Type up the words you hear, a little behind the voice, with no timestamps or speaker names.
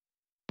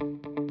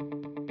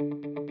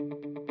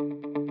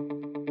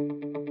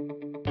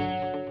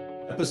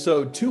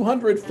Episode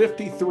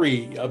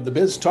 253 of the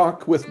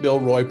Biztalk with Bill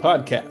Roy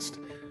podcast.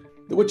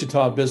 The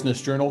Wichita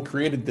Business Journal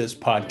created this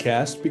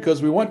podcast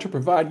because we want to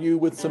provide you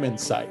with some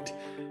insight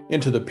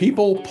into the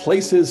people,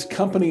 places,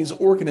 companies,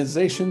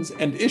 organizations,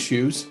 and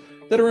issues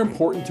that are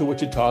important to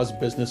Wichita's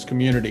business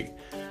community.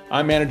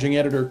 I'm Managing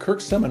Editor Kirk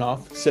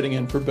Seminoff, sitting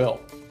in for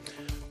Bill.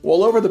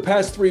 Well, over the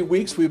past 3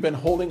 weeks, we've been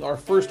holding our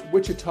first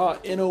Wichita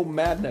Inno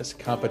Madness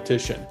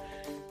competition.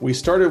 We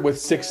started with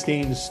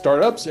 16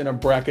 startups in a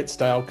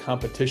bracket-style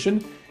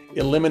competition,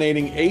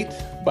 eliminating 8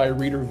 by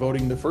reader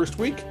voting the first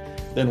week,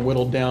 then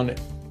whittled down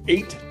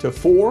 8 to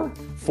 4,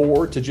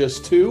 4 to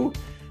just 2,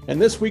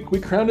 and this week we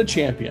crowned a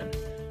champion,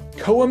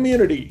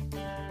 Co-Immunity,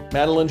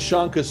 Madeline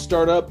Shonka's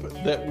startup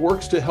that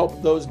works to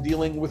help those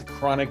dealing with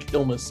chronic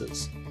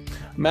illnesses.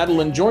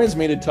 Madeline joins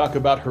me to talk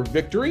about her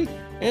victory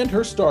and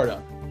her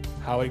startup,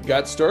 how it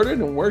got started,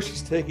 and where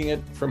she's taking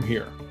it from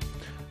here.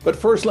 But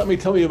first, let me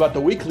tell you about the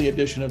weekly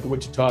edition of the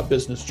Wichita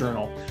Business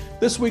Journal.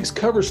 This week's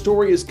cover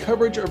story is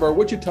coverage of our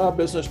Wichita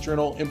Business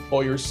Journal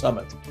Employers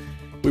Summit.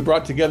 We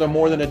brought together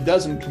more than a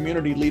dozen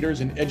community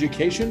leaders in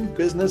education,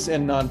 business,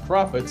 and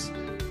nonprofits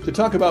to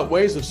talk about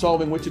ways of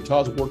solving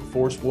Wichita's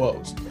workforce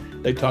woes.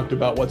 They talked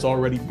about what's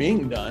already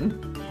being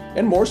done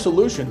and more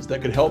solutions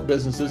that could help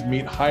businesses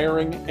meet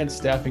hiring and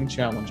staffing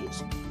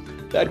challenges.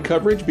 That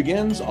coverage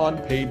begins on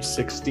page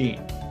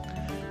 16.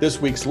 This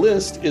week's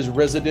list is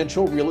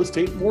residential real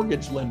estate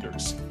mortgage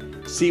lenders.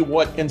 See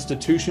what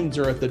institutions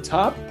are at the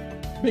top,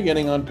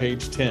 beginning on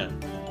page 10.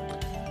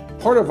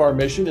 Part of our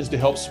mission is to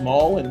help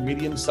small and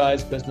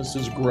medium-sized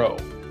businesses grow.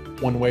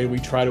 One way we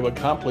try to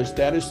accomplish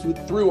that is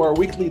through our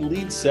weekly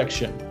leads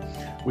section.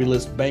 We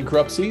list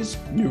bankruptcies,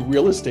 new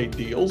real estate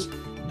deals,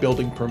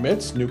 building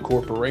permits, new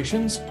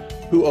corporations,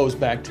 who owes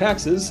back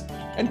taxes,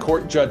 and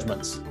court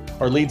judgments.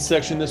 Our leads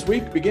section this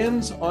week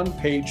begins on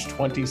page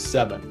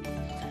 27.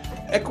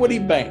 Equity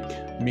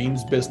Bank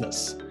means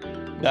business.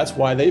 That's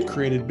why they've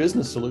created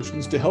business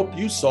solutions to help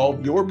you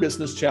solve your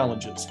business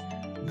challenges.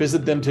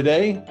 Visit them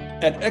today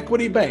at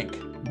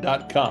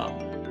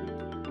equitybank.com.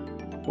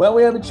 Well,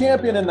 we have a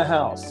champion in the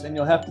house, and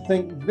you'll have to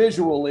think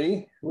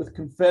visually with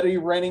confetti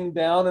raining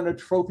down and a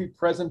trophy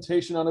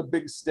presentation on a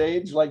big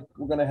stage like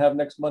we're going to have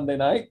next Monday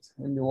night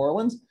in New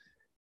Orleans.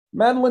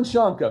 Madeline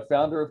Shonka,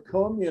 founder of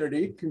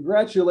Co-Immunity,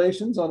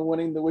 congratulations on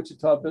winning the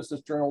Wichita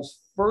Business Journal's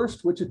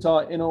first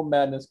Wichita Inno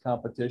Madness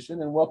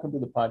competition, and welcome to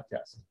the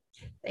podcast.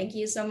 Thank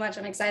you so much.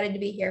 I'm excited to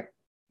be here.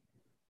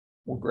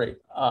 Well, great.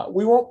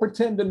 We won't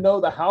pretend to know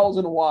the hows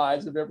and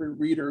whys of every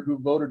reader who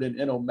voted in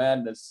Inno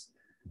Madness.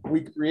 We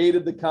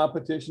created the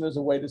competition as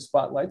a way to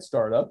spotlight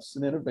startups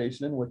and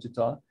innovation in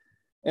Wichita.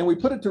 And we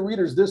put it to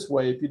readers this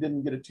way, if you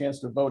didn't get a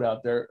chance to vote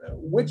out there: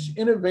 which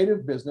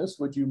innovative business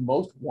would you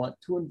most want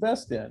to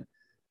invest in?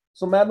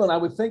 So Madeline, I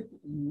would think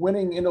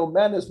winning Inno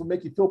Madness would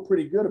make you feel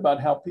pretty good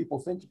about how people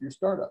think of your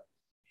startup.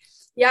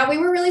 Yeah, we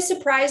were really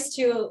surprised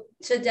to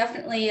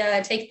definitely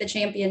take the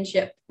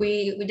championship.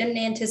 We didn't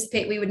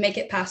anticipate we would make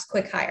it past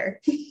Quick Hire.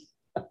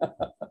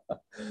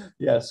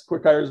 Yes,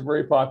 Quick Hire is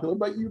very popular,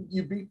 but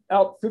you beat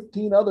out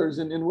 15 others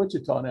in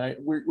Wichita. Now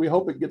we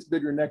hope it gets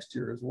bigger next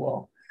year as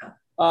well.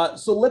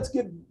 So let's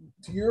get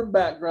to your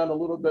background a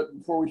little bit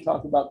before we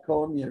talk about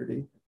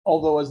Co-Immunity.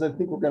 Although, as I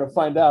think we're going to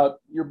find out,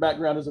 your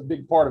background is a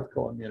big part of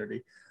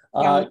Co-Immunity.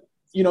 Yeah.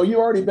 You've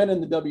already been in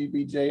the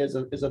WBJ as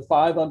a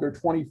 5 under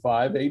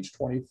 25, age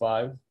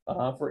 25,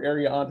 for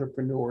area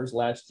entrepreneurs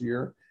last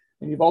year.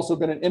 And you've also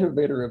been an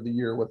Innovator of the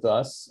Year with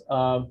us.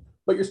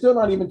 But you're still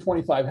not even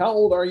 25. How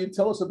old are you?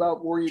 Tell us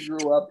about where you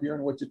grew up here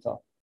in Wichita.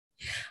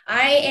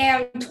 I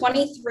am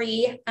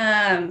 23.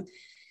 I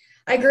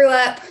grew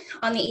up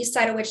on the east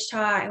side of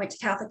Wichita. I went to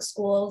Catholic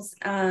schools.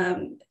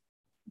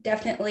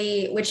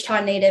 Definitely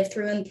Wichita native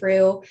through and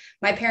through.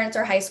 My parents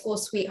are high school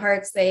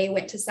sweethearts. They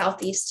went to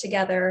Southeast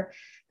together.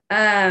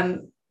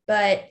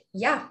 But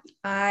yeah,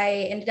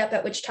 I ended up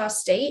at Wichita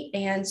State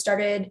and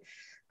started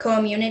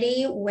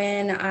Co-Immunity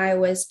when I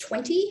was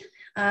 20,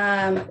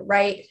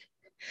 right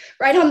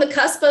on the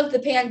cusp of the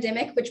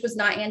pandemic, which was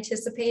not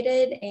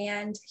anticipated.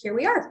 And here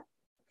we are.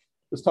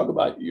 Let's talk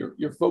about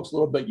your folks a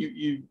little bit.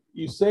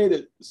 You say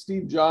that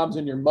Steve Jobs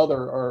and your mother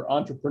are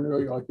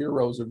entrepreneurial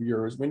heroes of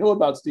yours. We know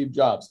about Steve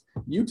Jobs.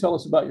 You tell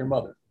us about your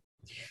mother.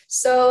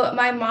 So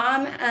my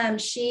mom,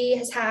 she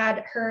has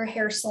had her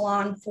hair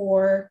salon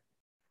for,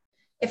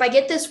 if I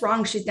get this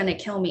wrong, she's going to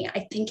kill me.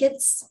 I think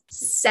it's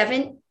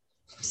 17,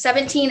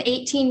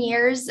 18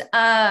 years.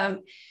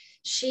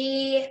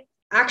 She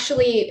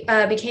actually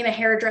became a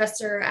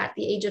hairdresser at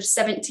the age of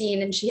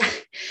 17, and she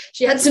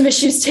had some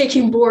issues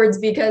taking boards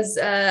because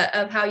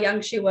of how young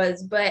she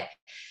was, but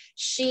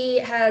she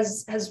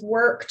has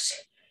worked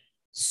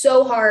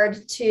so hard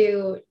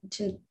to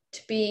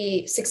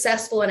be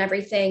successful in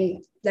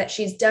everything that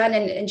she's done.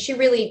 And she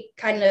really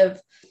kind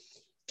of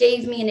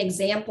gave me an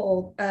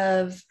example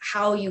of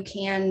how you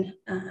can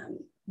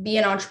be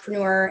an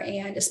entrepreneur.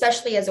 And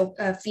especially as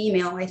a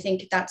female, I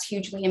think that's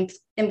hugely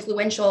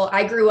influential.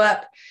 I grew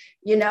up,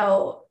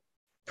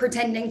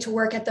 pretending to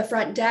work at the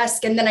front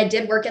desk. And then I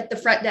did work at the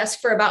front desk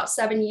for about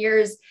 7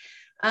 years.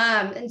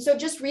 And so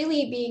just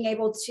really being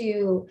able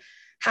to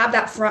have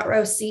that front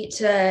row seat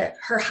to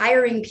her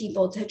hiring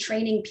people, to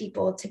training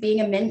people, to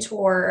being a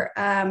mentor.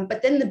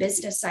 But then the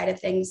business side of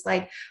things,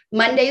 like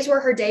Mondays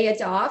were her day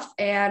off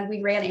and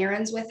we ran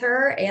errands with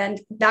her. And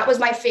that was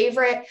my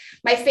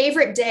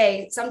favorite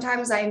day.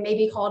 Sometimes I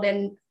maybe called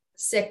in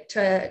sick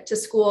to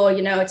school,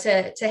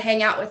 to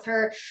hang out with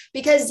her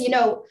because,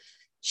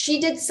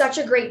 she did such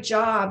a great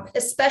job,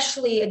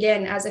 especially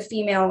again, as a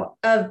female,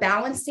 of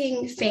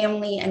balancing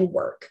family and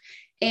work.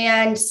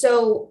 And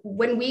so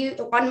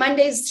on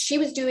Mondays, she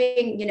was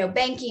doing,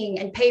 banking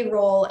and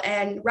payroll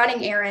and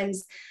running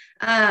errands.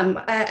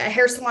 A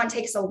hair salon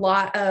takes a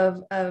lot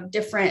of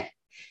different,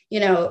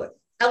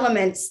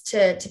 elements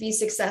to be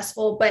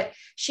successful, but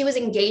she was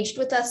engaged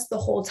with us the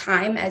whole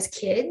time as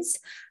kids.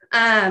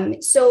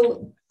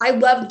 So I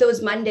loved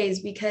those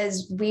Mondays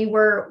because we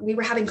were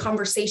having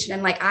conversation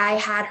and like I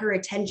had her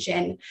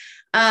attention.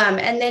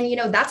 And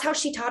then, that's how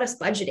she taught us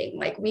budgeting.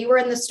 Like we were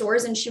in the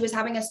stores and she was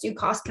having us do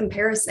cost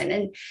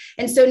comparison.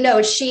 And so,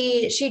 no,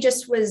 she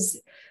just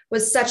was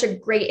such a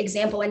great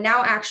example. And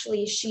now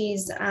actually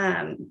she's,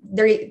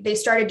 they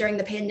started during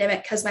the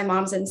pandemic because my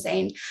mom's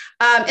insane,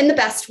 in the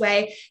best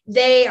way.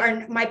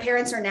 My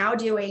parents are now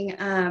doing,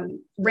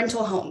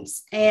 rental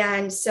homes.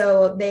 And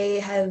so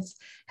they have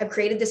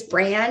created this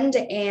brand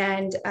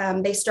and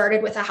they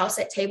started with a house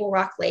at Table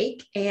Rock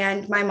Lake,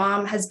 and my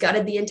mom has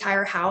gutted the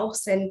entire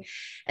house and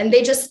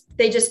they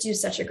just do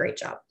such a great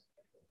job.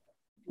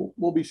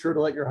 We'll be sure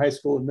to let your high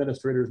school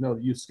administrators know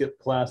that you skip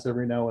class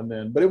every now and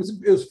then, but it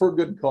was for a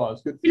good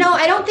cause. Good.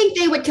 I don't think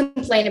they would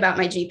complain about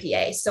my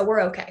GPA, so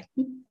we're okay.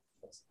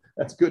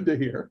 That's good to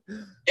hear.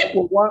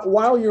 Well,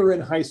 while you're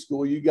in high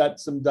school, you got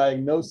some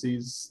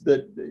diagnoses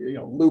that,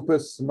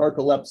 lupus,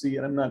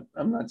 narcolepsy, and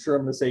I'm not sure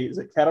I'm going to say, is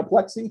it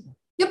cataplexy?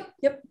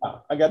 Yep.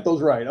 I got those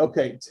right.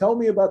 Okay. Tell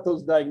me about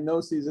those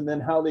diagnoses and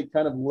then how they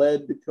kind of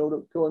led to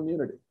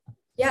Co-Immunity.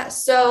 Yeah.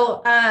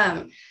 So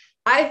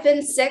I've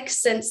been sick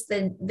since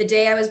the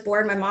day I was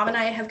born. My mom and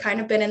I have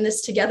kind of been in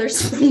this together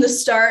from the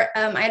start.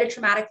 I had a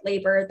traumatic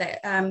labor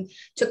that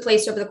took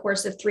place over the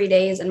course of 3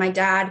 days. And my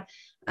dad,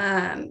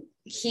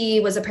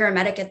 he was a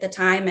paramedic at the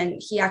time, and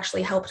he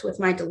actually helped with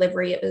my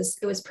delivery. It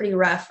was pretty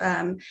rough.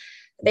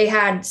 They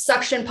had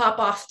suction pop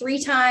off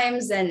 3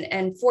 times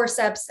and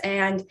forceps,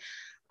 and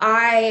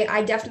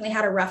I definitely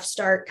had a rough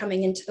start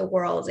coming into the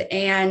world,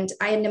 and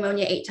I had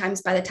pneumonia 8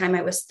 times by the time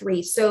I was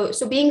 3. So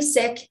being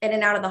sick in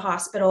and out of the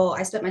hospital,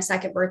 I spent my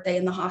second birthday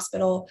in the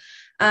hospital.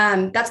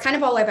 That's kind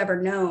of all I've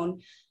ever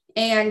known.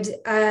 And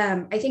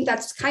I think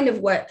that's kind of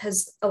what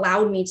has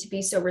allowed me to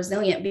be so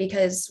resilient,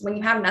 because when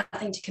you have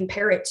nothing to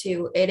compare it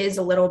to, it is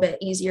a little bit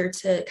easier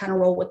to kind of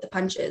roll with the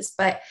punches.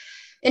 But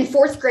in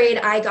 4th grade,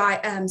 I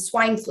got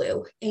swine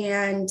flu.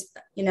 And,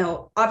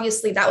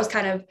 obviously that was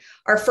kind of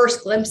our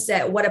first glimpse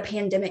at what a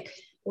pandemic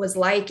was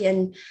like.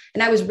 And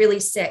I was really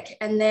sick.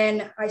 And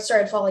then I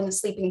started falling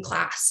asleep in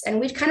class, and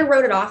we kind of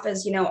wrote it off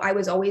as, I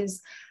was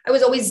always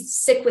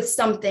sick with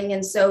something.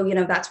 And so,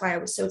 that's why I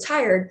was so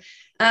tired.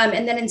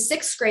 And then in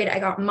 6th grade, I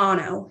got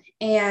mono,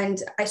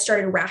 and I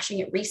started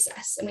rashing at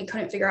recess, and we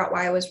couldn't figure out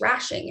why I was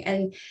rashing.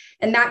 And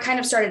that kind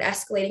of started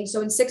escalating. So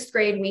in 6th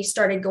grade, we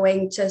started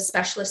going to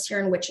specialists here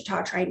in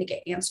Wichita, trying to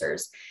get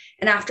answers.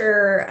 And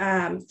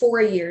after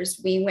 4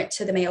 years, we went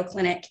to the Mayo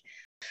Clinic.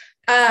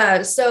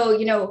 So,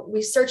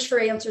 we searched for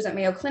answers at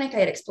Mayo Clinic. I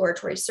had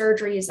exploratory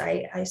surgeries.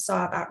 I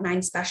saw about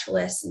 9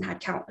 specialists and had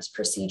countless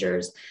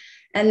procedures.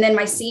 And then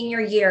my senior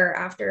year,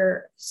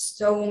 after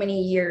so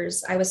many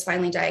years, I was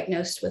finally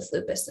diagnosed with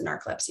lupus and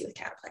narcolepsy with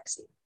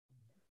cataplexy.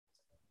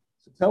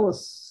 So tell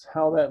us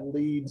how that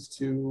leads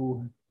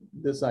to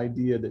this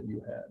idea that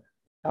you had.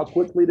 How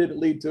quickly did it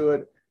lead to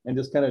it? And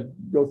just kind of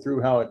go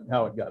through how it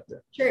got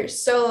there. Sure.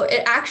 So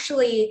it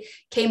actually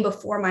came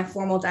before my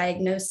formal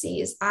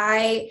diagnoses.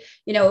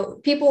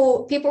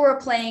 People were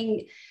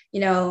playing,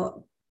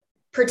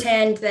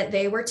 pretend that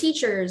they were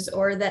teachers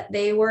or that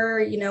they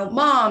were,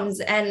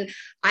 moms. And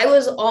I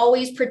was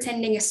always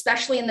pretending,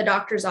 especially in the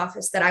doctor's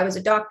office, that I was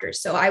a doctor.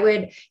 So I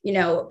would,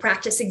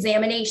 practice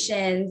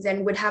examinations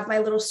and would have my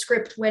little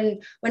script when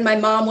my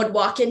mom would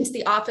walk into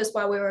the office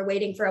while we were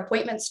waiting for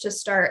appointments to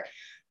start.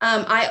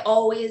 I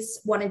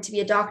always wanted to be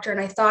a doctor, and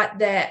I thought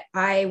that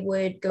I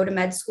would go to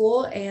med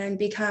school and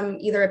become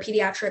either a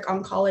pediatric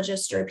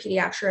oncologist or a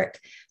pediatric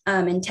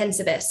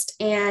intensivist.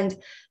 And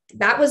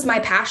that was my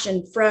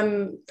passion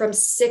from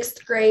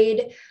 6th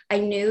grade. I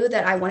knew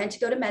that I wanted to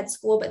go to med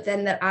school, but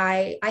then that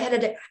I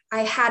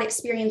had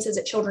experiences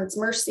at Children's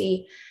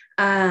Mercy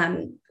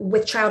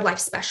with child life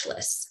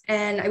specialists.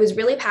 And I was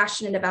really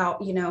passionate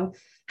about,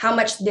 how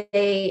much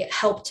they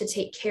help to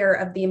take care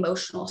of the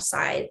emotional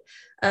side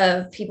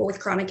of people with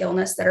chronic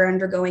illness that are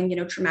undergoing,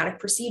 traumatic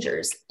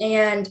procedures.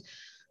 And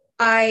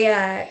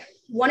I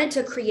wanted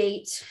to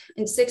create,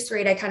 in 6th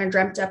grade, I kind of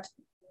dreamt up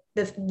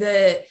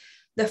the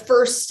the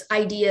first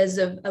ideas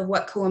of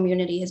what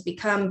Co-Immunity has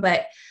become,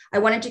 but I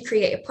wanted to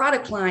create a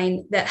product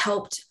line that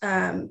helped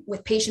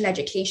with patient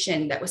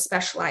education that was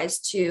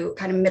specialized to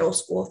kind of middle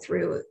school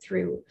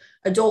through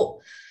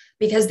adult,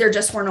 because there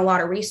just weren't a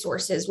lot of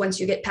resources. Once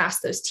you get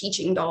past those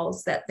teaching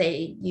dolls that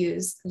they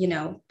use, you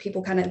know,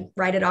 people kind of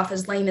write it off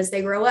as lame as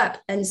they grow up.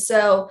 And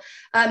so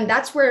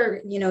that's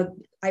where, you know,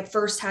 I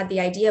first had the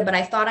idea, but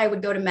I thought I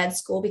would go to med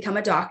school, become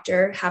a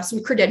doctor, have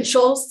some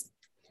credentials,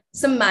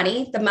 some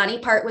money. The money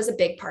part was a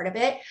big part of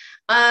it.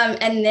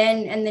 And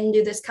then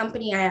do this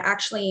company. I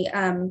actually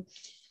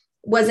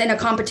was in a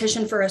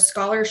competition for a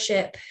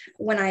scholarship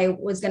when I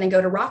was going to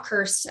go to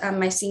Rockhurst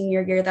my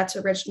senior year. That's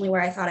originally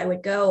where I thought I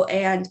would go.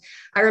 And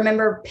I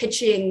remember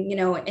pitching, you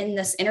know, in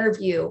this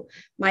interview,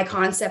 my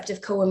concept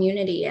of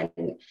co-immunity.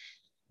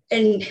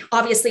 And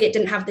obviously it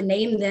didn't have the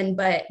name then,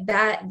 but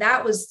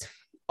that was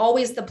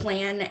always the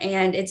plan.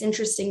 And it's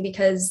interesting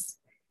because,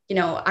 you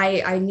know,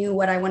 I knew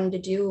what I wanted to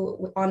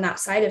do on that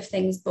side of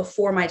things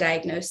before my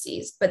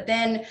diagnoses, but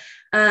then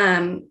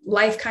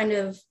life kind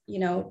of, you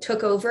know,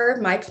 took over.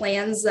 My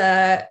plans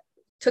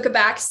took a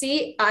back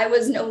seat. I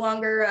was no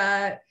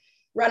longer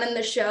running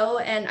the show,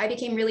 and I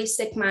became really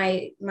sick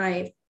my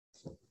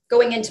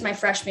going into my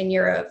freshman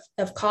year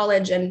of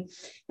college, and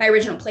my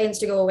original plans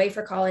to go away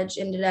for college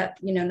ended up,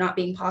 you know, not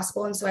being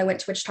possible. And so I went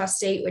to Wichita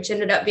State, which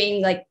ended up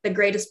being like the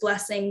greatest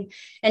blessing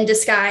in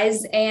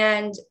disguise.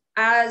 And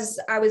as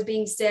I was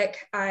being sick,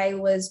 I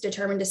was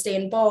determined to stay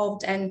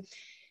involved. And,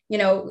 you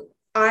know,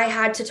 I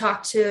had to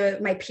talk to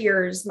my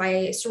peers,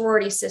 my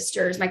sorority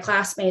sisters, my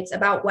classmates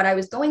about what I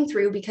was going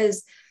through,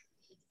 because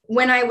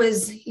when I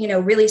was, you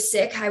know, really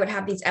sick, I would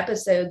have these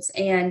episodes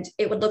and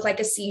it would look like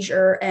a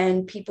seizure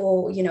and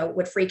people, you know,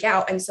 would freak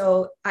out. And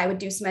so I would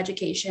do some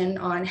education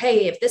on,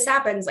 hey, if this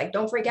happens, like,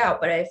 don't freak out.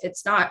 But if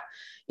it's not,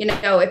 you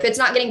know, if it's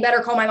not getting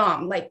better, call my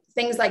mom, like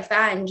things like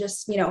that. And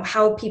just, you know,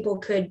 how people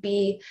could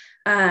be,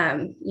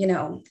 you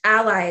know,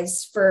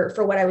 allies for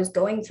what I was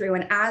going through.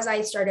 And as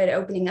I started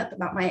opening up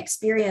about my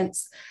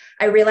experience,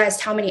 I realized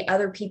how many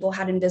other people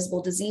had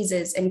invisible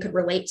diseases and could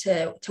relate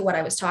to what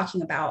I was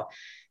talking about.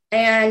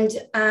 And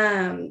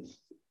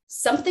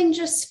something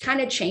just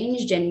kind of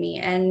changed in me.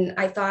 And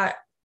I thought,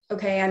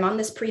 okay, I'm on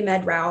this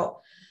pre-med route.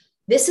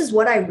 This is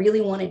what I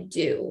really want to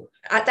do.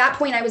 At that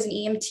point, I was an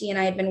EMT and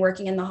I had been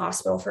working in the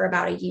hospital for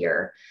about a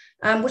year,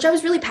 which I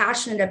was really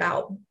passionate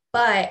about,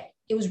 but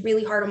it was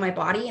really hard on my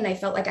body. And I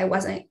felt like I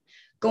wasn't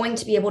going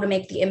to be able to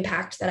make the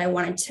impact that I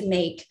wanted to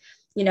make,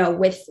 you know,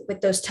 with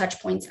those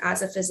touch points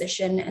as a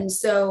physician. And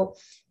so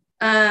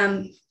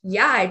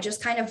I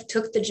just kind of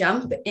took the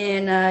jump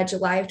in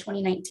July of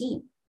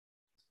 2019.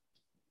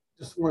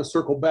 Just want to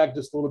circle back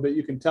just a little bit.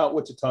 You can tout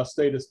Wichita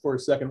State for a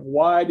second.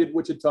 Why did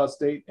Wichita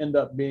State end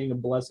up being a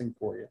blessing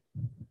for you?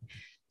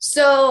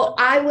 So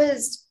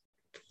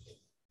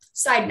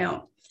side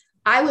note,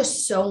 I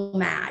was so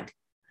mad.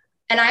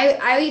 And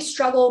I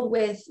struggled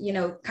with, you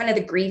know, kind of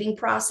the grieving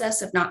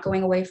process of not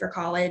going away for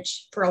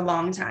college for a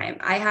long time.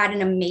 I had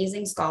an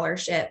amazing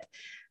scholarship.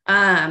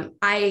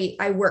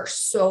 I worked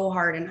so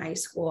hard in high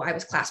school. I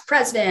was class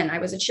president. I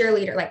was a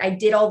cheerleader. Like, I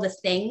did all the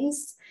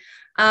things.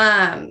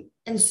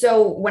 And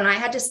so when I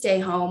had to stay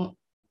home,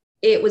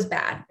 it was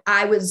bad.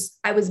 I was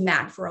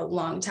mad for a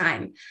long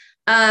time.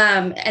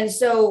 And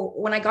so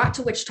when I got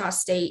to Wichita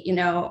State, you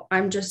know,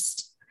 I'm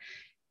just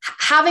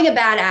having a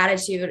bad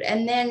attitude.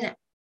 And then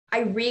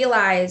I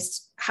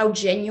realized how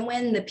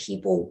genuine the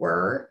people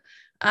were,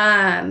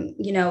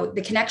 you know,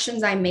 the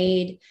connections I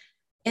made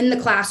in the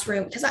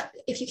classroom, because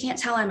if you can't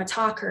tell, I'm a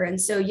talker. And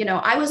so, you know,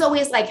 I was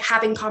always like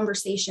having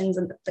conversations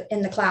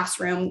in the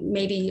classroom,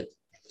 maybe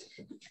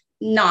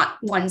not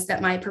ones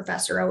that my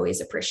professor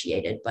always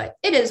appreciated, but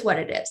it is what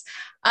it is.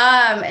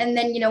 And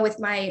then, you know, with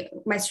my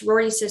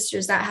sorority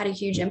sisters, that had a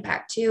huge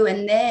impact too.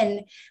 And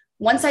then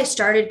once I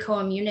started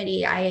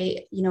Co-Immunity,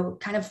 I, you know,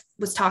 kind of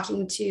was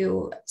talking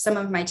to some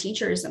of my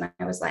teachers and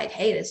I was like,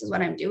 hey, this is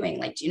what I'm doing.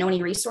 Like, do you know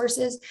any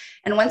resources?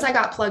 And once I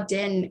got plugged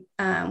in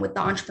with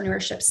the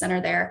Entrepreneurship Center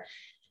there,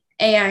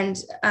 and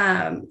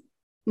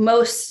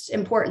most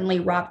importantly,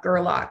 Rob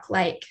Gerlach,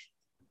 like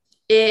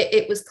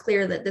it was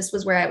clear that this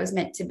was where I was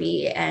meant to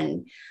be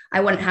and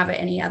I wouldn't have it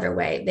any other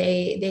way.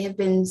 They have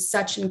been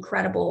such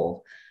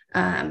incredible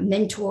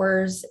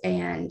mentors,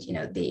 and, you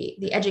know,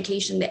 the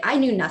education that I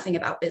knew nothing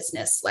about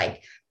business.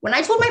 Like, when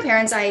I told my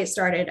parents I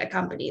started a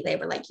company, they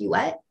were like, you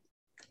what?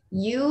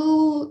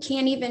 You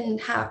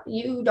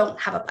don't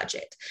have a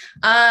budget.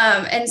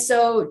 And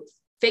so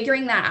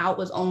figuring that out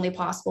was only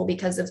possible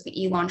because of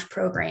the e-launch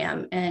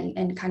program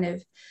and kind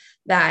of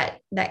that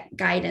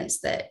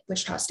guidance that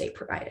Wichita State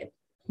provided.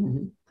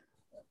 Mm-hmm.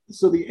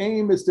 So the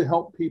aim is to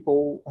help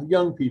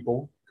young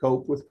people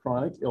cope with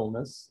chronic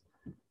illness.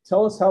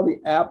 Tell us how the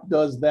app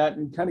does that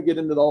and kind of get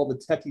into all the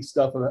techie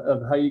stuff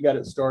of how you got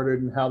it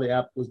started and how the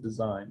app was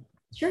designed.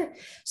 Sure.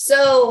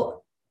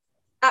 So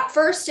at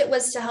first it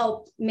was to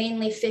help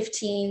mainly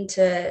 15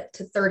 to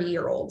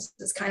 30-year-olds.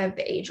 Is kind of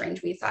the age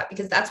range we thought,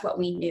 because that's what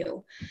we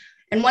knew.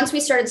 And once we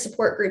started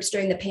support groups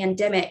during the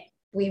pandemic,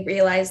 we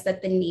realized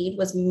that the need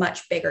was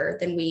much bigger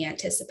than we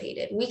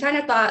anticipated. We kind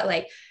of thought,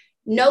 like,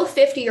 no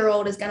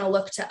 50-year-old is going to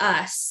look to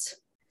us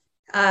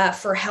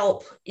for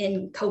help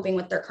in coping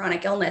with their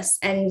chronic illness.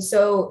 And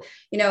so,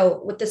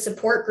 with the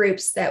support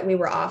groups that we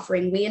were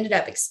offering, we ended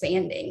up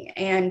expanding,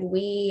 and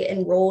we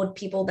enrolled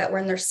people that were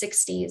in their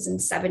 60s and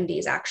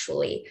 70s,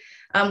 actually,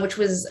 which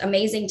was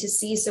amazing to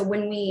see. So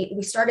when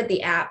we started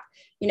the app,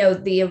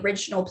 the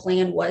original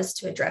plan was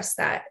to address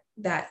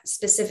that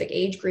specific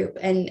age group.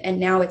 And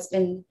now it's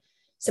been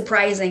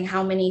surprising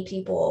how many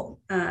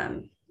people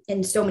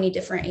in so many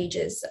different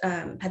ages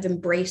have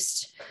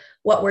embraced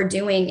what we're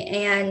doing.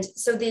 And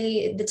so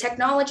the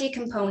technology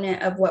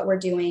component of what we're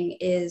doing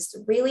is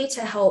really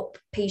to help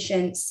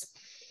patients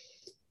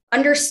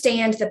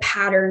understand the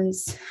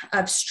patterns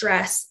of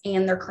stress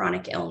and their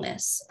chronic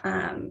illness.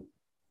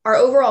 Our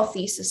overall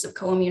thesis of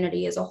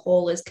Co-Immunity as a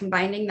whole is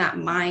combining that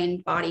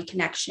mind-body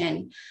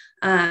connection,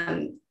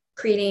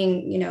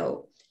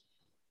 creating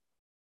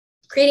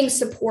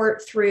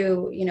support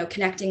through,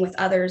 connecting with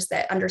others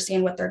that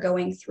understand what they're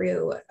going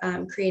through,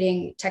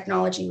 creating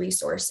technology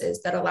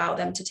resources that allow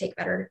them to take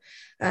better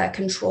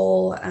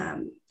control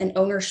and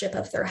ownership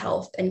of their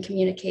health and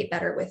communicate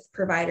better with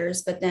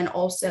providers, but then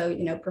also,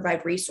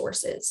 provide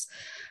resources.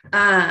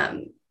 How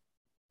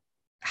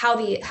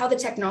the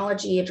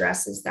technology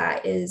addresses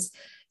that is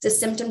it's a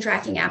symptom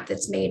tracking app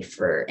that's made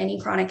for any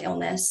chronic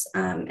illness.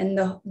 And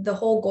the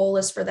whole goal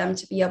is for them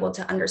to be able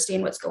to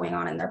understand what's going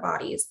on in their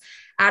bodies,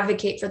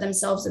 advocate for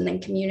themselves, and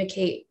then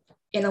communicate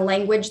in a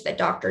language that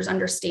doctors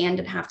understand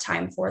and have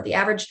time for. The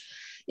average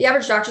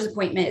doctor's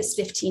appointment is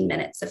 15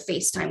 minutes of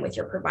FaceTime with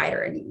your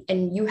provider.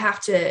 And you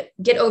have to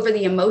get over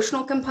the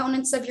emotional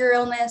components of your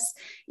illness.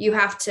 You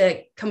have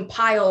to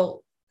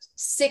compile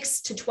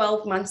 6 to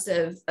 12 months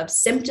of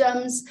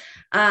symptoms.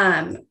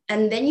 And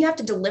then you have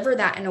to deliver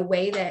that in a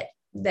way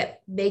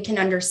that they can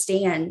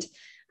understand,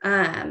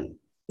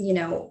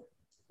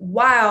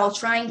 while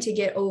trying to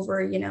get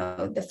over,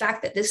 the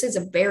fact that this is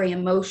a very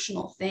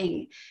emotional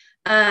thing.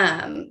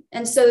 And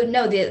so,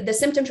 no, the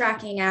symptom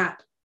tracking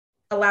app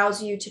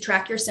allows you to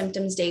track your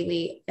symptoms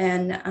daily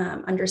and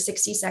under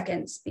 60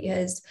 seconds,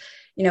 because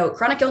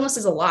chronic illness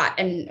is a lot,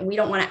 and we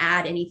don't want to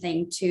add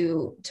anything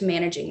to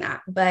managing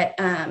that. But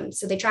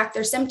so they track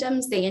their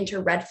symptoms, they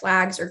enter red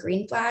flags or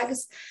green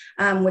flags,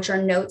 which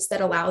are notes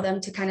that allow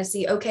them to kind of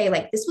see, okay,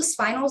 like this was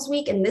finals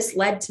week, and this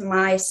led to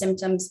my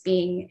symptoms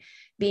being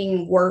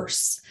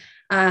worse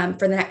for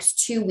the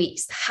next 2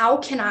 weeks. How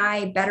can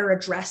I better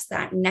address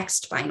that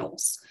next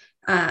finals?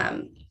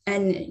 And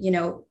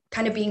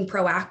kind of being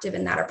proactive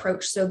in that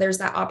approach. So there's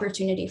that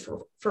opportunity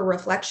for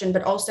reflection,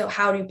 but also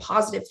how do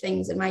positive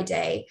things in my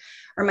day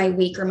or my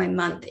week or my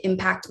month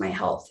impact my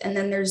health? And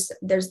then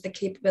there's the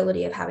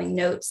capability of having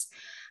notes.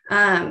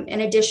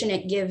 In addition,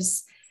 it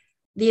gives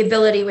the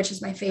ability, which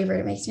is my favorite,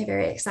 it makes me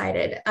very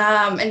excited.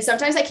 And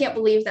sometimes I can't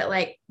believe that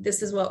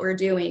this is what we're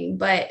doing,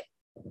 but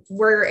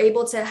we're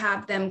able to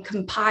have them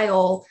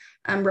compile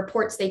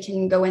reports. They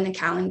can go in the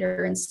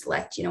calendar and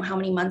select, how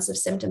many months of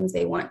symptoms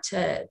they want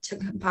to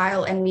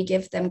compile. And we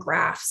give them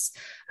graphs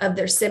of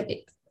their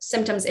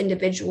symptoms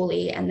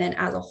individually and then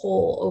as a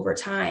whole over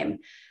time.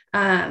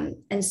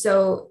 And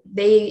so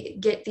they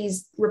get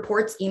these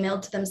reports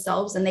emailed to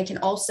themselves, and they can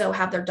also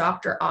have their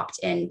doctor opt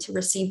in to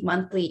receive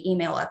monthly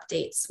email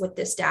updates with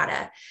this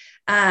data,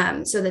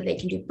 so that they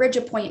can do bridge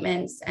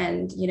appointments.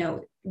 And,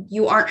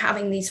 you aren't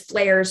having these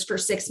flares for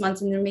 6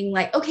 months and then being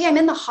like, okay, I'm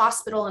in the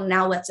hospital and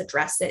now let's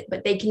address it.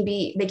 But they can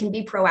be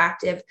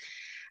proactive.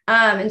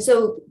 And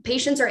so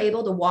patients are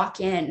able to walk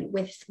in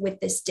with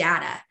this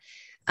data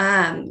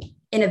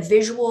in a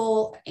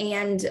visual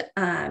and,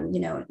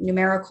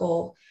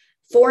 numerical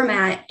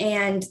format.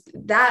 And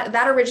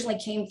that originally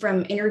came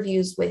from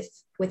interviews with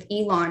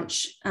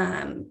eLaunch,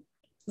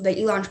 the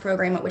eLaunch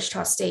program at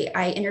Wichita State.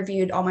 I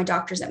interviewed all my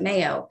doctors at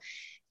Mayo.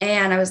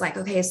 And I was like,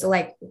 okay, so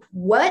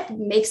what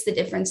makes the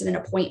difference in an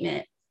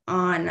appointment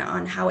on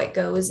how it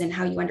goes and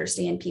how you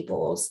understand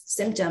people's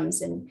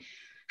symptoms and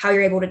how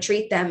you're able to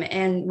treat them?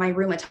 And my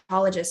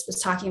rheumatologist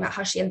was talking about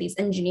how she had these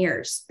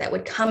engineers that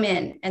would come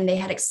in and they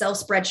had Excel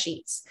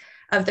spreadsheets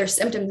of their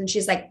symptoms. And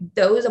she's like,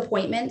 those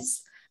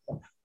appointments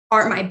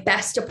are my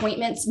best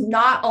appointments,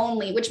 not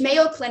only, which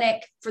Mayo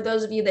Clinic, for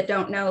those of you that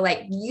don't know,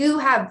 you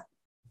have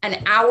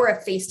an hour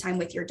of FaceTime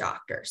with your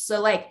doctor.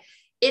 So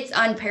it's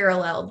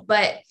unparalleled,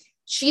 but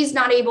she's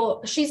not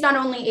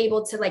only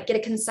able to get a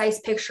concise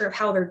picture of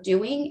how they're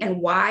doing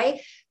and why,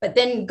 but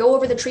then go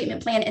over the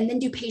treatment plan and then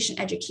do patient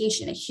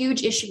education. A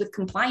huge issue with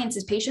compliance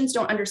is patients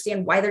don't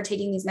understand why they're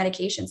taking these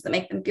medications that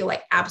make them feel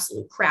like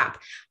absolute crap,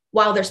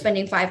 while they're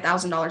spending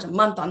 $5,000 a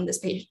month on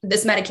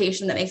this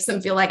medication that makes them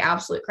feel like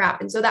absolute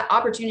crap. And so that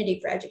opportunity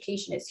for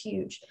education is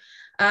huge.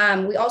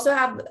 We also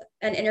have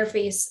an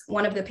interface.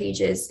 One of the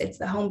pages, it's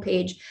the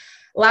homepage,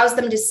 allows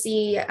them to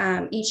see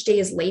each day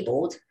is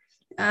labeled.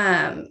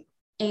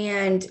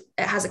 And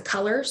it has a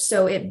color,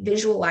 so it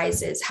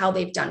visualizes how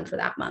they've done for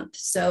that month.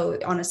 So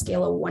on a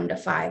scale of 1 to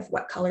 5,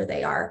 what color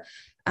they are.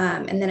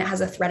 And then it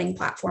has a threading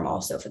platform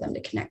also for them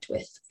to connect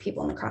with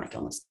people in the chronic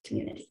illness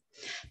community.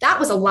 That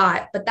was a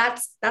lot, but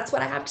that's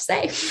what I have to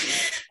say.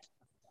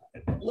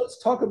 Let's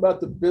talk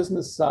about the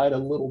business side a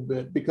little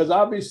bit, because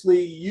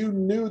obviously you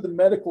knew the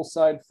medical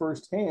side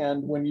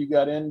firsthand when you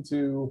got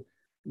into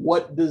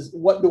what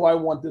do I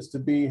want this to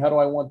be? How do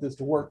I want this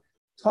to work?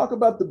 Talk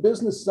about the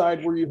business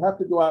side where you have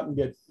to go out and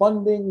get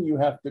funding. You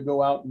have to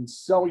go out and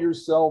sell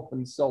yourself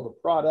and sell the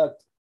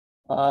product.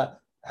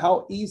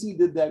 How easy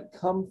did that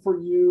come for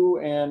you,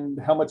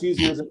 and how much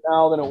easier is it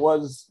now than it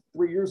was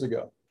 3 years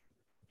ago?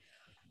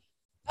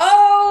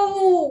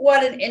 Oh,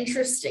 what an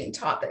interesting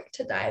topic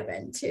to dive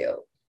into.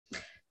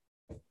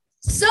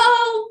 So,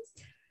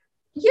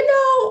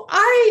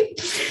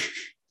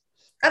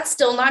 that's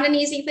still not an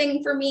easy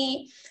thing for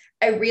me.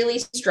 I really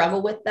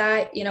struggle with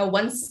that.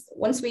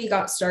 Once we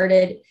got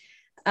started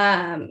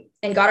and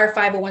got our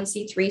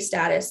 501c3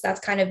 status, that's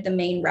kind of the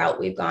main route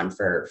we've gone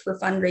for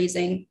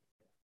fundraising,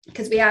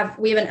 because we have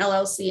an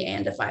LLC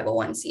and a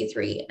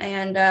 501c3.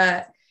 And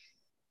I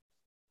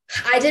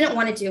didn't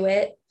want to do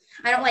it.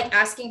 I don't like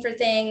asking for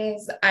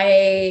things.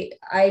 I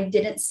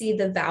didn't see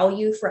the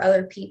value for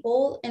other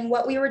people in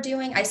what we were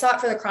doing. I saw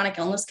it for the chronic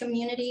illness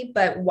community,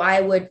 but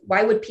why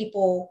would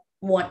people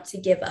want to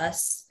give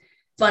us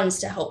funds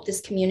to help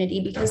this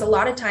community? Because a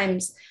lot of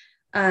times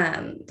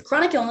the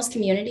chronic illness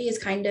community is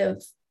kind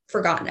of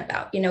forgotten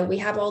about. We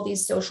have all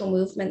these social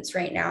movements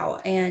right now,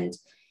 and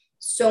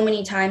so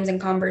many times in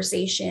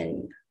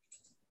conversation,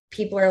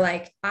 people are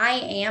like, I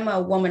am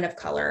a woman of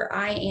color.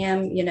 I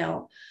am,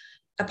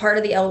 a part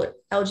of the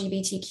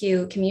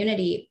LGBTQ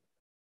community,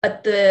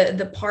 but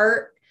the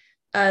part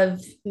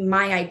of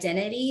my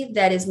identity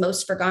that is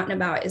most forgotten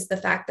about is the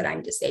fact that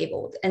I'm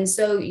disabled. And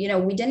so,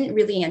 we didn't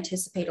really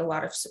anticipate a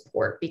lot of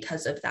support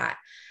because of that.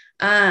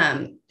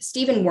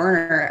 Stephen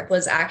Werner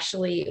was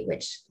actually,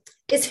 which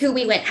is who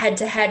we went head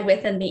to head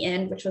with in the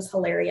end, which was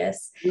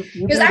hilarious.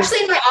 He was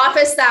actually in my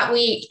office that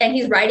week, and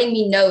he's writing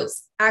me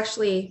notes.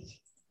 Actually,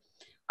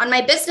 on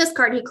my business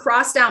card, he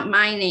crossed out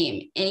my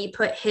name and he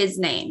put his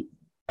name.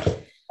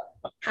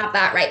 Have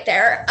that right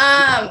there.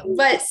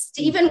 But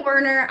Stephen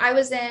Werner, I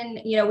was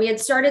in, we had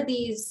started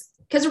these,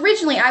 because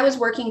originally I was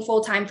working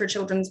full-time for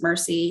Children's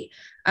Mercy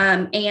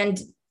and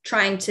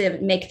trying to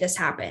make this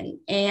happen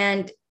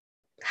and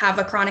have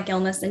a chronic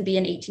illness and be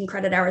in 18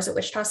 credit hours at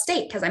Wichita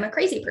State, because I'm a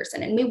crazy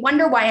person and we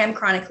wonder why I'm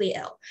chronically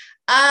ill.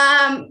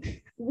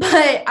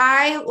 But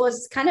I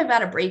was kind of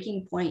at a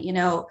breaking point.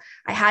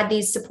 I had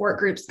these support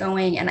groups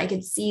going and I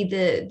could see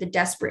the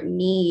desperate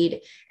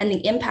need and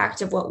the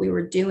impact of what we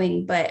were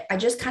doing, but I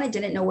just kind of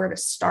didn't know where to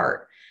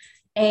start.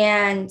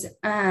 And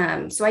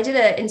so I did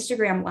an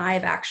Instagram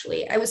live.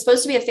 Actually, I was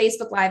supposed to be a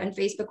Facebook live and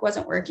Facebook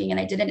wasn't working, and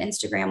I did an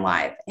Instagram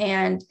live,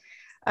 and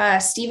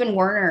Stephen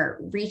Werner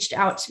reached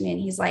out to me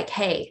and he's like,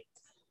 hey,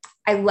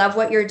 I love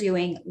what you're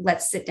doing.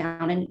 Let's sit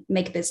down and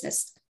make a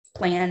business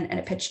plan and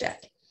a pitch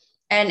deck.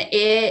 And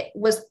it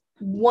was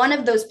one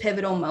of those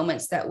pivotal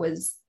moments that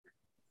was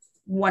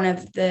one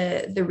of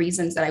the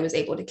reasons that I was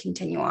able to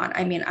continue on.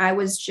 I mean, I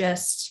was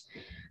just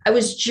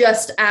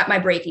at my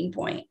breaking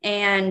point.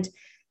 And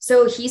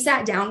so he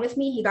sat down with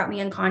me, he got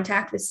me in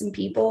contact with some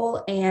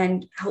people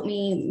and helped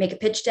me make a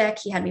pitch deck.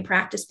 He had me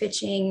practice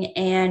pitching,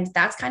 and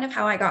that's kind of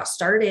how I got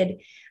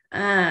started.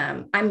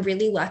 I'm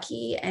really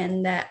lucky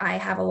and that I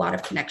have a lot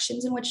of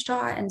connections in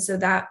Wichita. And so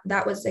that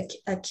was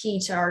a key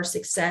to our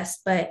success.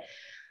 But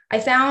I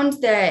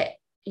found that,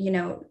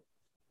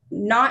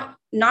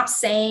 not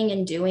saying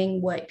and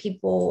doing what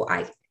people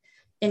I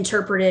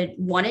interpreted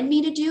wanted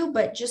me to do,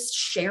 but just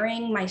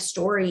sharing my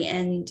story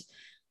and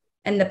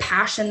the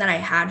passion that I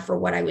had for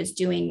what I was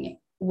doing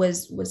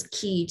was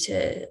key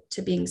to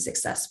being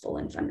successful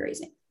in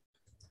fundraising.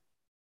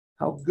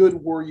 How good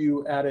were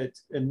you at it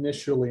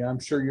initially? I'm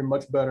sure you're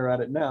much better at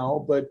it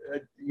now, but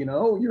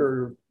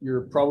you're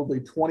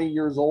probably 20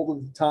 years old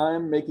at the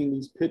time, making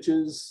these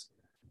pitches,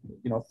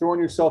 throwing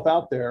yourself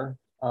out there.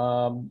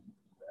 How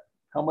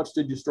much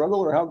did you struggle,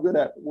 or how good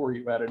were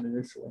you at it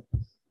initially?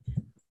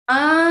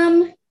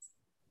 That's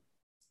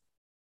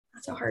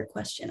a hard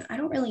question. I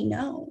don't really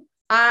know.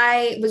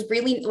 I was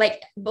really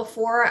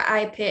before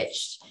I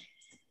pitched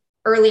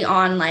early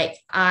on,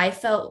 I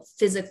felt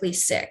physically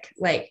sick.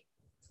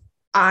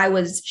 I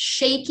was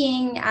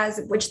shaking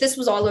which this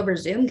was all over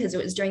Zoom because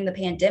it was during the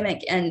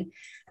pandemic. And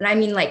I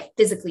mean,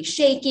 physically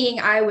shaking.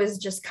 I was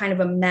just kind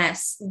of a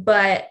mess.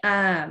 But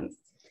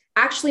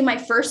actually, my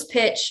first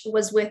pitch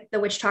was with the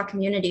Wichita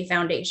Community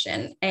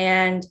Foundation,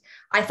 and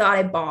I thought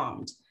I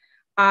bombed.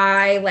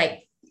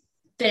 I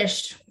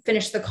finished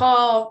the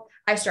call.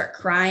 I start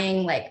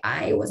crying.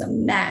 I was a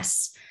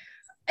mess.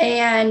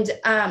 And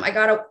I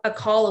got a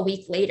call a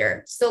week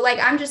later. So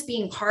I'm just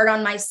being hard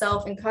on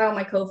myself. And Kyle,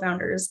 my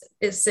co-founder,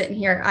 is sitting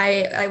here.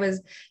 I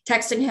was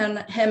texting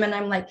him and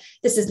I'm like,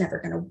 this is never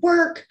going to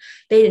work.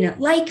 They didn't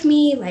like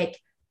me.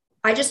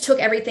 I just took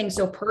everything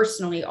so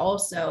personally.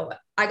 Also,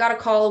 I got a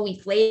call a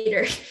week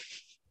later.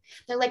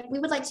 They're like, we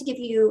would like to give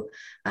you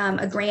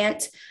a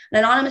grant, an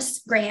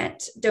anonymous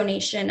grant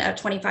donation of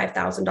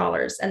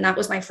 $25,000. And that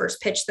was my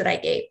first pitch that I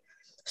gave.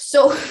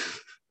 So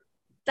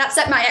that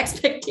set my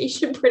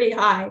expectation pretty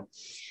high.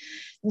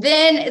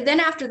 then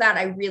after that,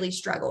 I really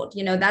struggled.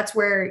 That's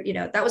where,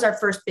 that was our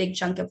first big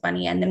chunk of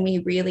money. And then we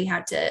really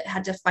had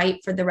to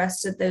fight for the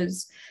rest of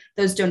those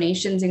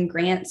donations and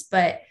grants.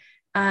 But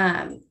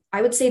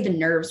I would say the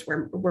nerves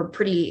were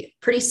pretty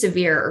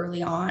severe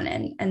early on.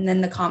 And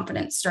then the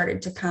confidence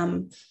started to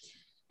come.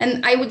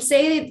 And I would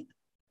say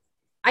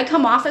I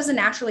come off as a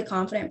naturally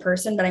confident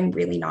person, but I'm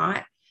really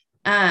not.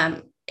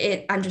 I'm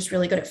just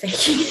really good at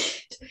faking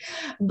it.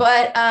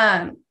 But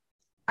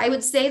I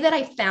would say that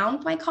I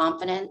found my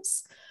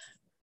confidence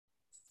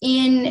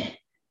in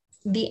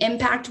the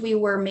impact we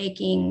were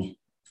making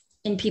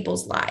in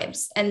people's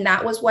lives. And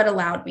that was what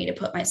allowed me to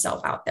put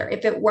myself out there.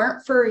 If it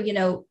weren't for,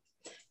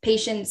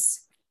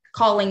 patients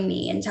calling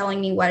me and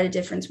telling me what a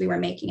difference we were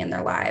making in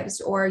their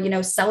lives, or,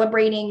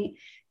 celebrating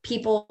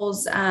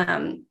people's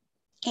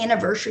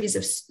anniversaries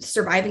of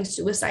surviving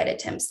suicide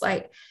attempts,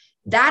 like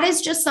that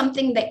is just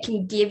something that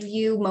can give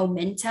you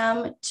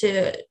momentum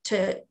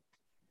to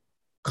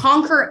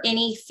conquer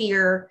any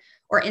fear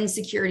or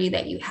insecurity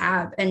that you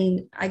have.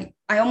 And I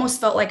almost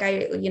felt like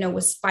I,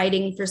 was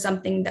fighting for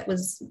something that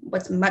was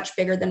much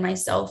bigger than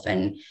myself.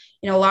 And,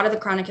 a lot of the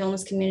chronic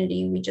illness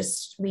community,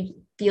 we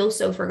feel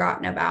so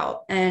forgotten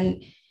about,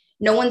 and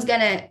no one's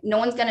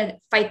gonna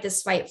fight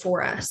this fight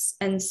for us.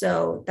 And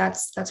so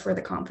that's where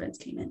the confidence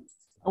came in.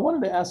 I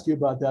wanted to ask you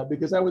about that,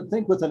 because I would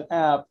think with an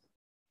app,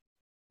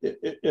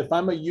 if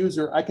I'm a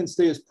user, I can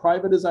stay as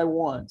private as I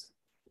want.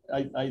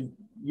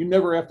 You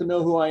never have to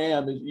know who I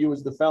am, you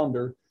as the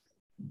founder.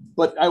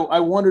 But I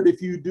wondered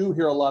if you do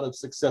hear a lot of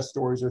success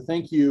stories, or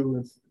thank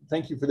you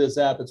for this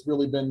app. It's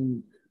really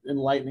been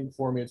enlightening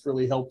for me. It's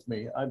really helped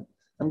me.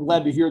 I'm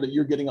glad to hear that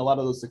you're getting a lot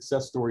of those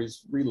success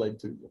stories relayed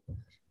to you.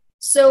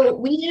 So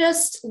we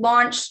just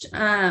launched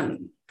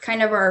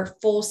kind of our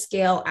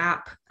full-scale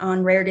app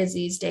on Rare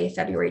Disease Day,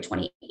 February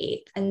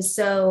 28th. And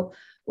so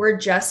we're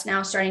just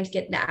now starting to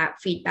get the app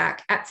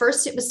feedback. At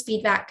first, it was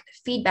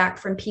feedback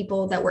from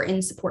people that were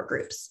in support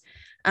groups,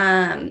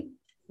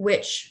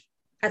 which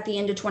at the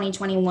end of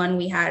 2021,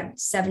 we had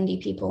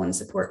 70 people in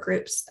support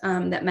groups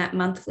that met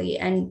monthly.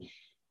 And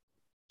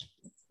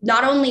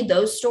not only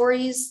those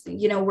stories,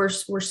 were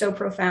so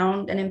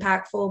profound and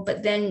impactful,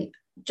 but then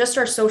just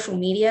our social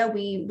media,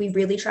 we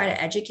really try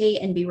to educate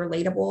and be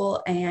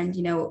relatable and,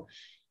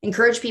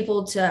 encourage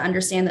people to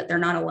understand that they're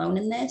not alone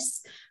in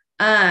this.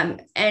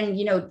 And,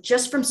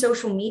 just from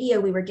social media,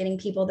 we were getting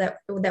people that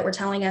were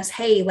telling us,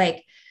 hey,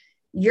 like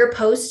your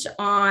post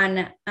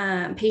on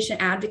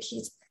patient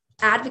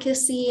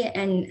advocacy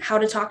and how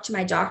to talk to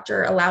my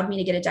doctor allowed me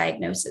to get a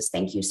diagnosis.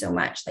 Thank you so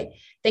much. Like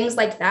things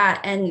like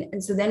that.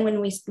 And so then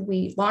when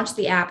we launched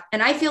the app,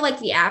 and I feel like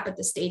the app at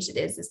the stage it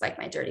is like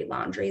my dirty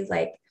laundry.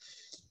 Like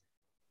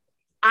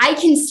I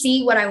can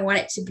see what I want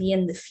it to be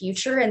in the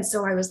future. And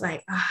so I was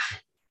like,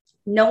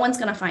 no one's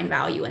going to find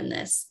value in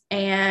this.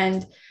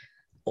 And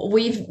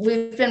we've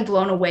been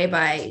blown away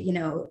by,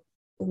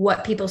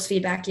 what people's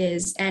feedback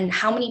is and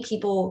how many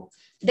people.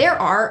 There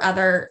are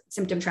other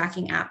symptom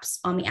tracking apps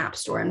on the App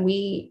Store. And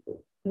we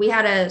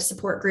had a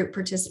support group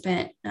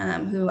participant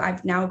who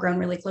I've now grown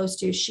really close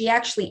to. She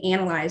actually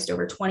analyzed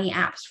over 20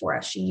 apps for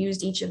us. She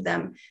used each of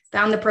them,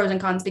 found the pros and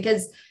cons,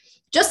 because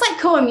just like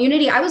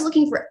Co-Immunity, I was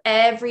looking for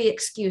every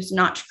excuse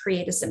not to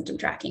create a symptom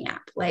tracking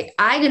app. Like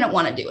I didn't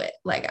want to do it.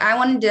 Like I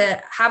wanted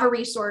to have a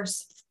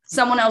resource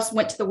someone else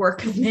went to the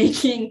work of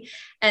making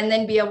and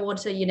then be able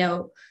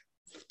to,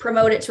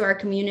 promote it to our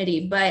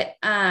community. But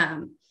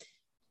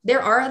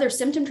there are other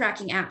symptom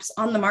tracking apps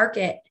on the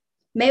market.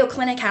 Mayo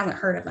Clinic hasn't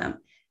heard of them.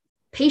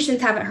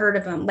 Patients haven't heard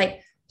of them.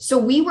 So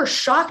we were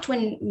shocked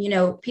when,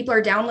 people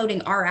are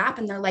downloading our app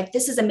and they're like,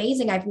 this is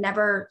amazing. I've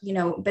never,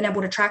 been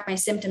able to track my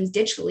symptoms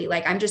digitally.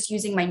 Like I'm just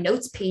using my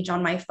notes page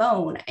on my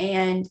phone.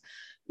 And,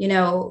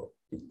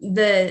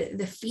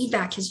 the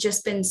feedback has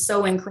just been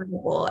so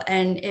incredible.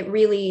 And it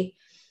really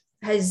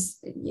has,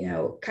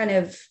 kind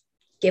of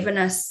given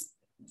us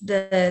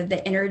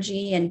the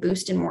energy and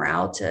boost in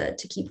morale to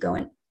keep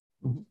going.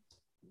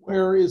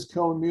 Where is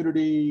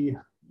Co-Immunity,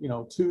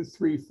 2,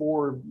 3,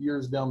 4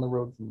 years down the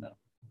road from now?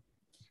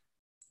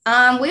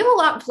 We have a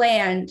lot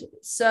planned.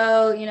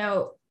 So,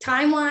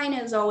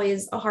 timeline is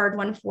always a hard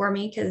one for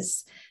me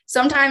because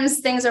sometimes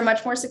things are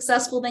much more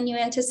successful than you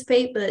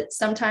anticipate, but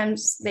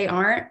sometimes they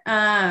aren't.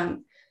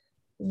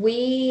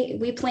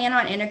 We plan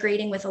on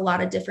integrating with a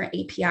lot of different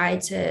API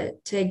to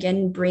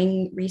again,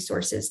 bring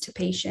resources to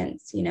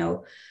patients.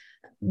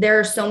 There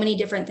are so many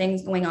different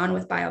things going on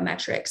with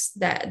biometrics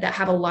that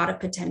have a lot of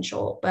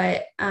potential,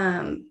 but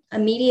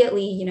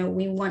immediately,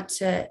 we want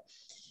to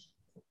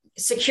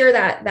secure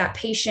that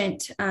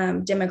patient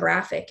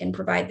demographic and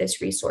provide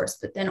this resource,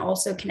 but then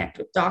also connect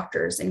with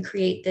doctors and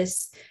create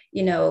this,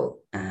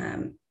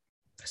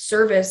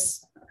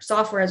 service,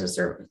 software as a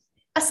service,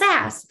 a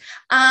SaaS,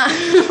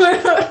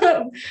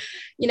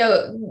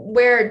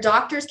 where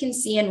doctors can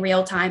see in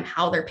real time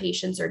how their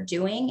patients are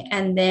doing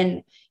and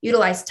then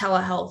utilize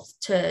telehealth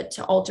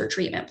to alter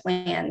treatment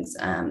plans.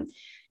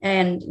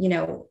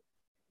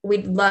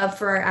 We'd love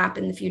for our app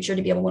in the future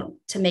to be able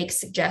to make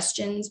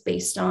suggestions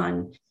based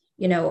on,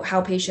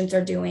 how patients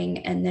are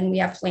doing. And then we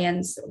have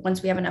plans,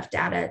 once we have enough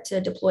data,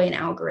 to deploy an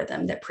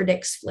algorithm that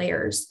predicts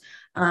flares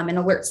and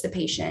alerts the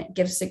patient,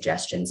 gives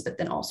suggestions, but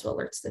then also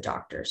alerts the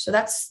doctor. So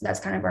that's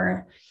kind of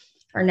our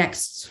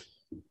next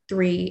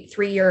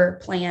three-year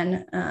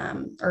plan,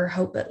 or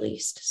hope at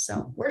least.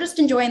 So we're just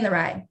enjoying the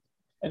ride.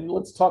 And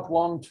let's talk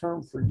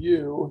long-term for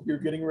you. You're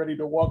getting ready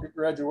to walk at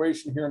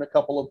graduation here in a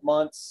couple of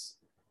months.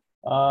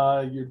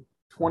 You're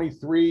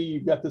 23,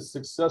 you've got this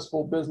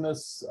successful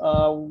business.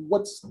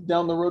 What's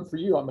down the road for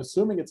you? I'm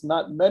assuming it's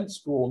not med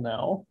school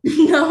now.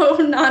 No,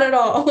 not at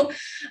all.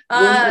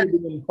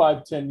 In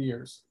 5-10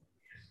 years?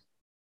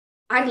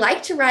 I'd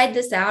like to ride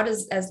this out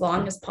as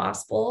long as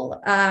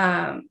possible.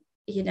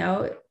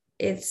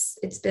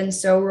 It's been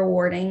so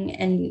rewarding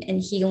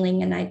and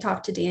healing. And I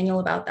talked to Daniel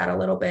about that a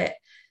little bit.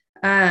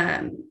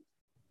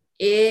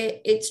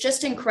 It's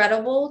just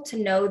incredible to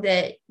know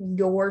that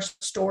your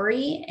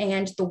story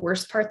and the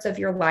worst parts of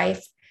your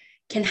life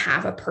can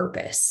have a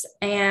purpose.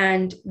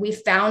 And we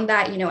found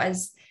that,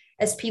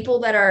 as people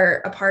that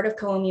are a part of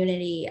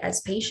Co-Immunity, as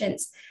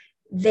patients,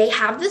 they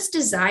have this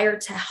desire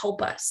to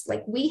help us.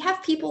 Like, we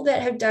have people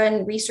that have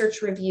done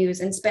research reviews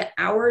and spent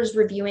hours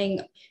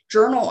reviewing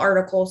journal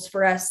articles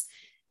for us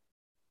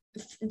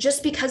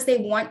just because they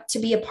want to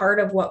be a part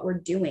of what we're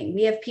doing.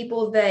 We have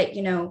people that,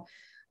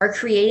 are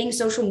creating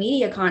social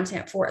media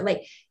content for it.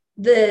 Like,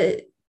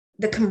 the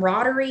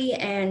camaraderie,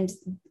 and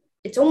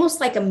it's almost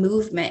like a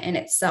movement in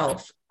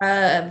itself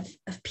of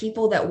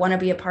people that want to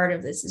be a part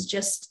of this is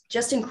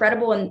just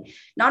incredible. And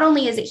not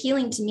only is it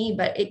healing to me,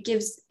 but it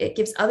gives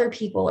other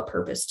people a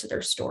purpose to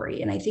their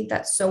story. And I think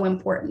that's so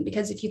important,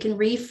 because if you can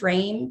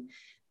reframe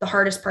the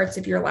hardest parts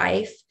of your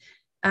life,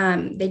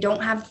 they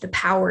don't have the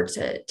power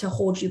to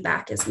hold you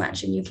back as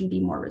much, and you can be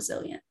more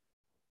resilient.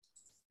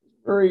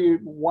 Very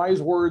wise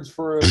words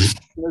for as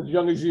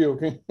young as you.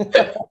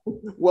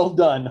 Well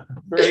done.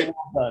 Very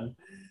well done.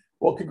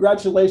 Well,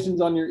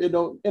 congratulations on your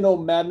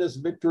Inno Madness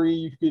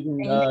victory.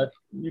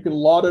 You can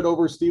laud it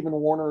over Stephen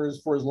Warner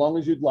for as long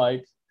as you'd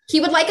like.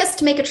 He would like us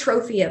to make a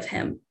trophy of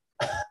him.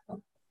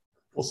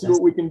 We'll see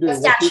what we can do. A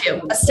statue.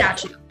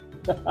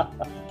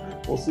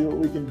 We'll see what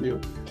we can do.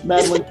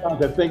 Madeline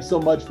Shonka, thanks so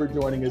much for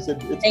joining us.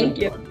 Thank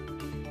you.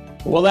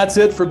 Fun. Well, that's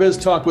it for Biz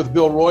Talk with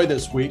Bill Roy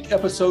this week,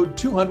 episode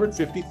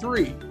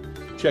 253.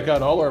 Check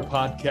out all our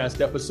podcast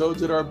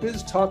episodes at our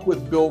Biz Talk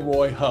with Bill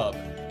Roy hub.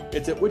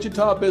 It's at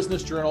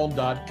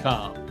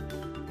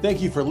wichitabusinessjournal.com.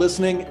 Thank you for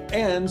listening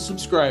and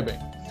subscribing.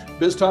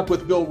 Biz Talk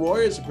with Bill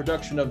Roy is a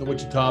production of the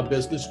Wichita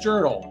Business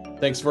Journal.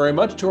 Thanks very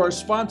much to our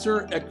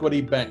sponsor, Equity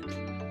Bank.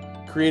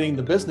 Creating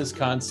the business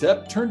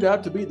concept turned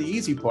out to be the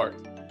easy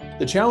part.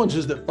 The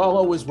challenges that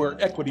follow is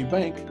where Equity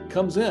Bank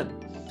comes in.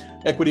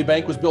 Equity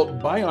Bank was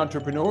built by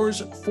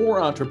entrepreneurs for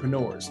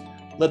entrepreneurs.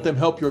 Let them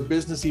help your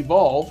business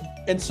evolve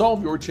and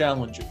solve your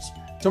challenges.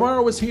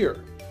 Tomorrow is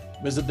here.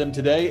 Visit them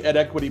today at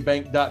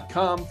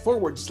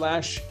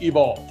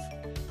equitybank.com/evolve.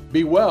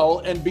 Be well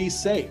and be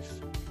safe.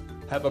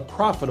 Have a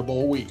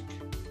profitable week.